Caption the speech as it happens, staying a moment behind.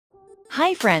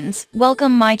Hi friends,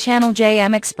 welcome my channel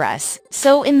JM Express.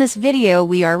 So in this video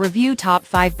we are review top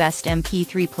 5 best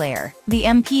MP3 player. The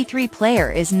MP3 player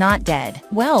is not dead.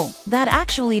 Well, that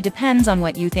actually depends on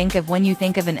what you think of when you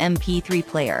think of an MP3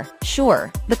 player.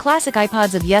 Sure, the classic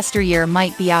iPods of yesteryear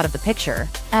might be out of the picture,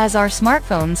 as our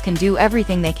smartphones can do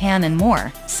everything they can and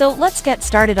more. So let's get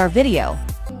started our video.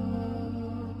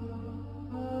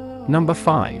 Number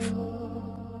 5.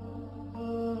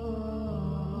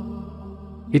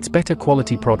 It's better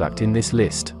quality product in this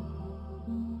list.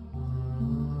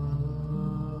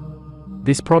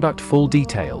 This product full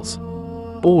details.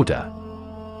 Order.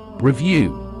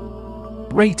 Review.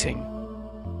 Rating.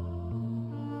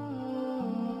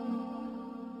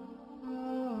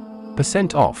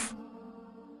 Percent off.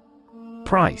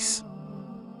 Price.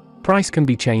 Price can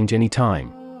be changed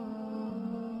anytime.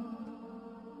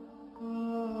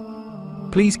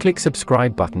 Please click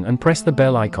subscribe button and press the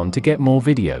bell icon to get more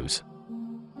videos.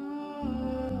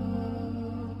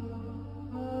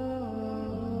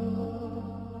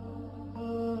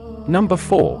 Number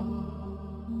 4.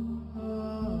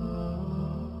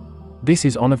 This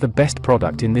is one of the best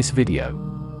product in this video.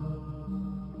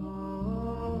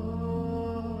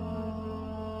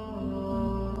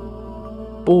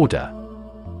 Order.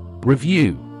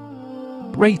 Review.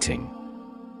 Rating.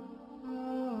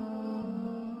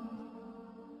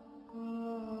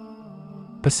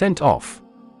 Percent off.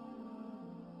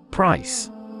 Price.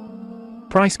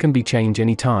 Price can be changed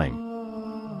anytime.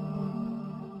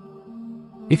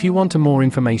 If you want more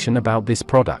information about this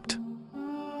product,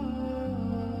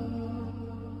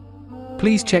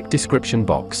 please check description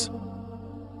box.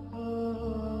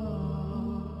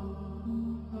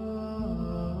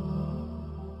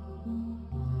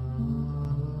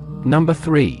 Number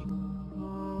 3.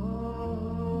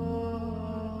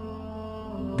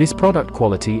 This product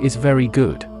quality is very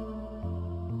good.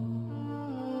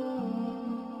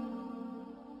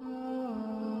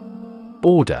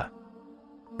 Order.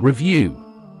 Review.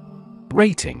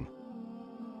 Rating.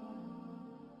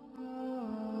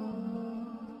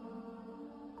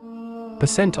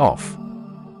 Percent off.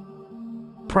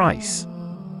 Price.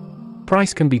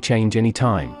 Price can be changed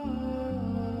anytime.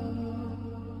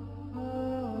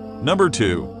 Number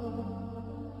 2.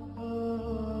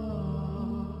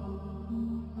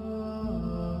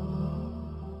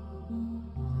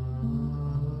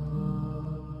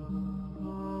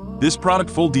 This product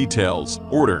full details.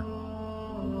 Order.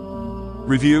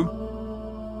 Review.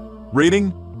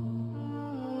 Rating.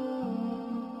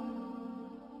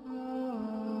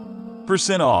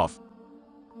 Percent off.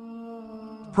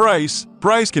 Price.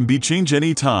 Price can be changed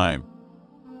anytime.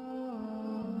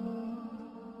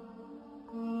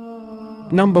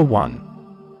 Number 1.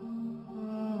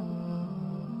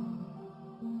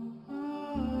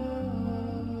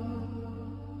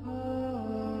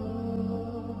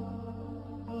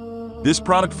 This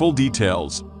product full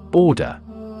details. Order.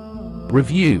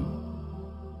 Review.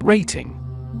 Rating.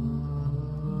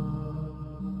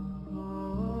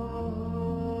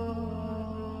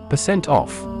 Percent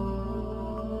off.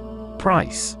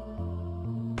 Price.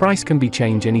 Price can be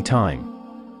changed anytime.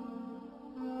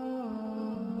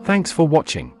 Thanks for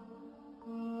watching.